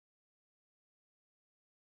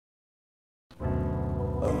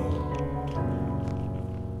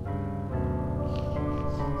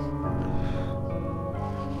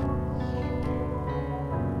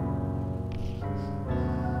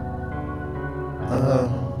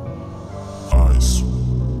Ice.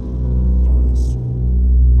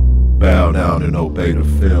 Bow down and obey the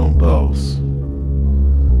film boss.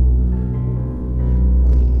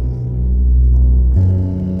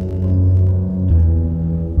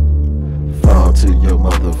 Fall to your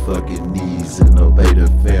motherfucking knees and obey the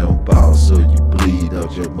film boss, so you bleed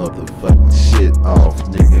out your motherfucking shit off.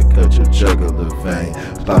 Nigga, cut your jugular vein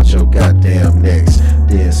about your goddamn necks.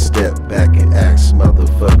 Then step back and ask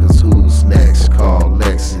motherfuckers who's next. Call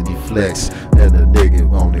Lex and he flex, and a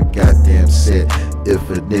nigga on the goddamn set. If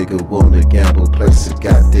a nigga wanna gamble, place a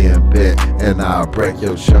goddamn bet, and I'll break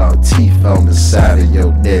your jaw teeth on the side of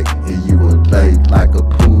your neck, and you will lay like a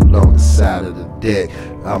pool on the side of the deck.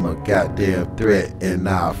 I'm a goddamn threat, and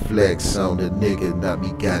I'll flex on the nigga, not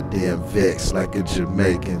be goddamn vexed like a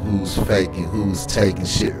Jamaican who's faking, who's taking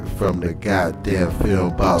shit from the goddamn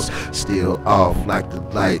film boss. Still off like the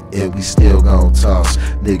light, and we still gon' toss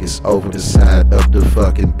niggas over the side of the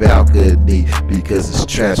fucking balcony, because it's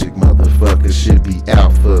tragic. Motherfuckers should be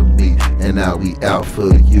out for me, and now we out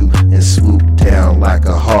for you, and swoop down like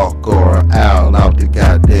a hawk or an owl out the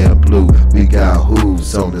goddamn blue. We got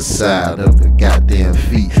hooves on the side of the goddamn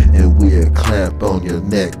feet, and we'll clamp on your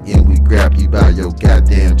neck, and we grab you by your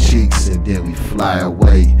goddamn cheeks, and then we fly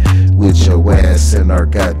away with your ass in our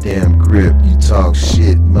goddamn grip. You talk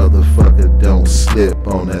shit, motherfucker, don't slip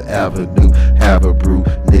on the avenue. Have a brew,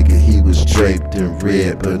 nigga, he was draped in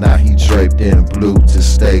red, but now he draped in blue to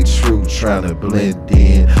stay true, trying to blend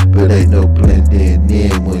in, but ain't no blending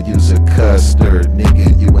in when you's a custard,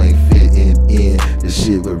 nigga, you ain't fitting in. The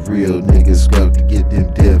shit with real niggas go to get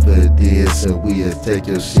them dividends, and we'll take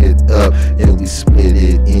your shit up and we split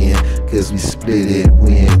it in, cause we split it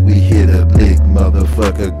when we hit a lick.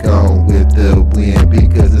 Motherfucker gone with the wind,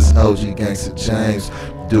 because it's OG Gangsta James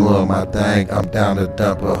doing my thing. I'm down to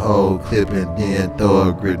dump a whole clip and then throw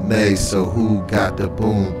a grenade. So who got the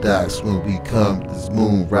boondocks when we come? This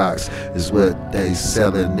moon rocks is what they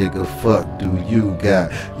sellin', nigga. Fuck do you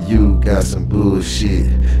got? You got some bullshit,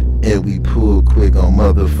 and we pull quick on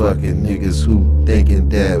motherfucking niggas who thinking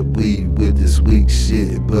that we with this weak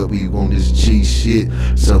shit, but we want this G shit.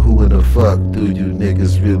 So who in the fuck do you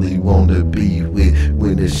niggas really wanna be with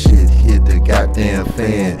when this shit hit the goddamn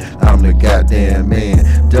fan? I'm the goddamn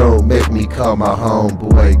man. Don't make me call my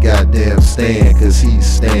homeboy goddamn Stan, cause he's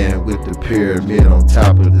stand with the pyramid on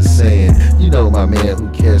top of the sand. You know my man who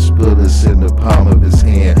catch bullets in the palm of his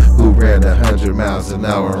hand, who ran 100 miles an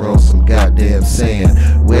hour on some goddamn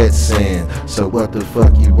sand, wet sand. So what the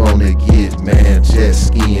fuck you wanna get, man? Jet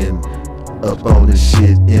skiing up on the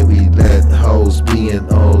shit, and we let hoes being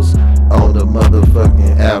hoes on the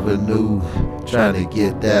motherfucking avenue, trying to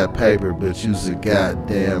get that paper, but you's a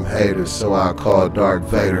goddamn hater. So I call Darth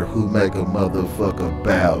Vader, who make a motherfucker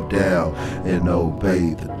bow down and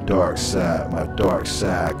obey the dark side. My dark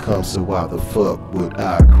side comes, so why the fuck would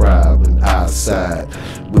I cry when I side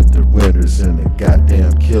with the winners and the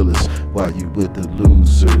goddamn killers, while you with the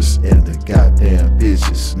losers and the goddamn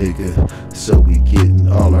bitches, nigga? So we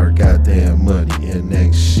getting all our goddamn money, and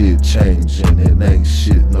ain't shit changing, and ain't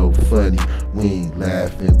shit no funny. We ain't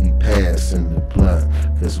laughing, we passing the blunt,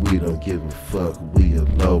 cause we don't give a fuck. We'll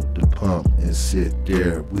load the pump and sit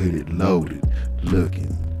there with it loaded,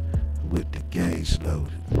 looking with the gauge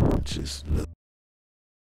loaded. Just look.